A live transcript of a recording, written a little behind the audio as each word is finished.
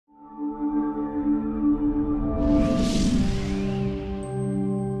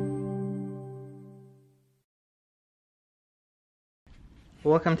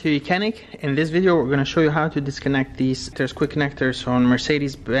Welcome to YOUCANIC. In this video we're going to show you how to disconnect these quick connectors on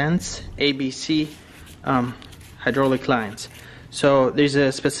Mercedes-Benz ABC hydraulic lines. So there's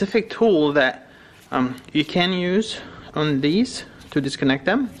a specific tool that you can use on these to disconnect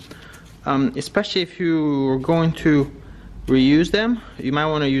them, especially if you're going to reuse them. You might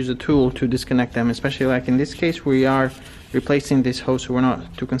want to use a tool to disconnect them, especially like in this case we are replacing this hose, so we're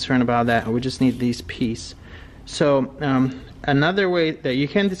not too concerned about that. We just need these pieces. So another way that you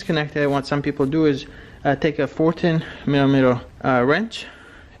can disconnect it, what some people do is take a 14mm wrench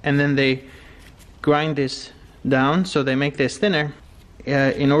and then they grind this down, so they make this thinner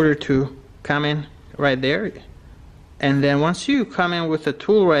in order to come in right there. And then once you come in with the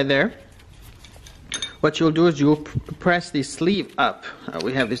tool right there, what you'll do is you'll press the sleeve up.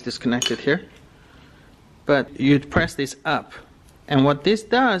 We have this disconnected here, but you'd press this up, and what this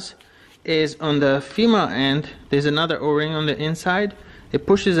does is on the female end there's another O-ring on the inside. It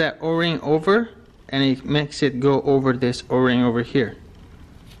pushes that O-ring over and it makes it go over this O-ring over here.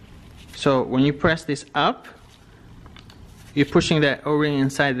 So when you press this up, you're pushing that O-ring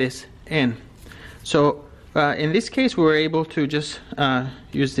inside this in. So in this case we were able to just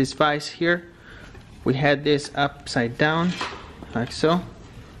use this vise here. We had this upside down like so.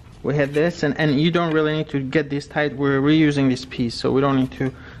 We had this, and you don't really need to get this tight. We're reusing this piece, so we don't need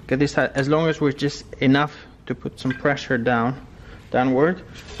to get this tight, as long as we're just enough to put some pressure downward.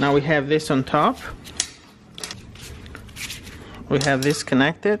 Now we have this on top. We have this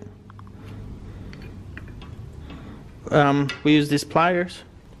connected. We use these pliers.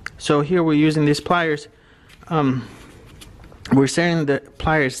 So here we're using these pliers. We're setting the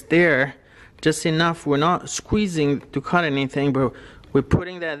pliers there just enough. We're not squeezing to cut anything, but we're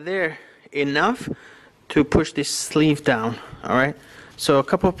putting that there enough to push this sleeve down. Alright, so a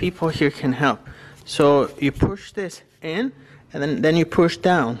couple people here can help. So you push this in and then you push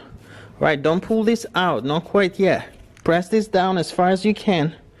down. Right, don't pull this out, not quite yet. Press this down as far as you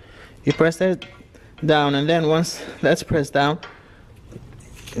can. You press that down, and then once that's pressed down,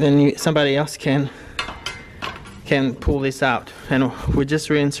 then somebody else can pull this out. And we just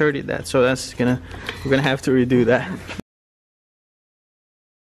reinserted that, so we're gonna have to redo that.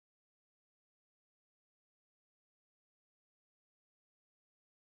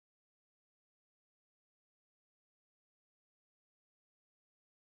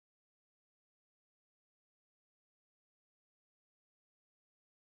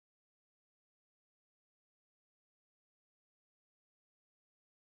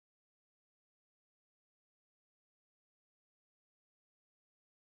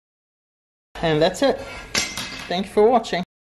 And that's it. Thank you for watching.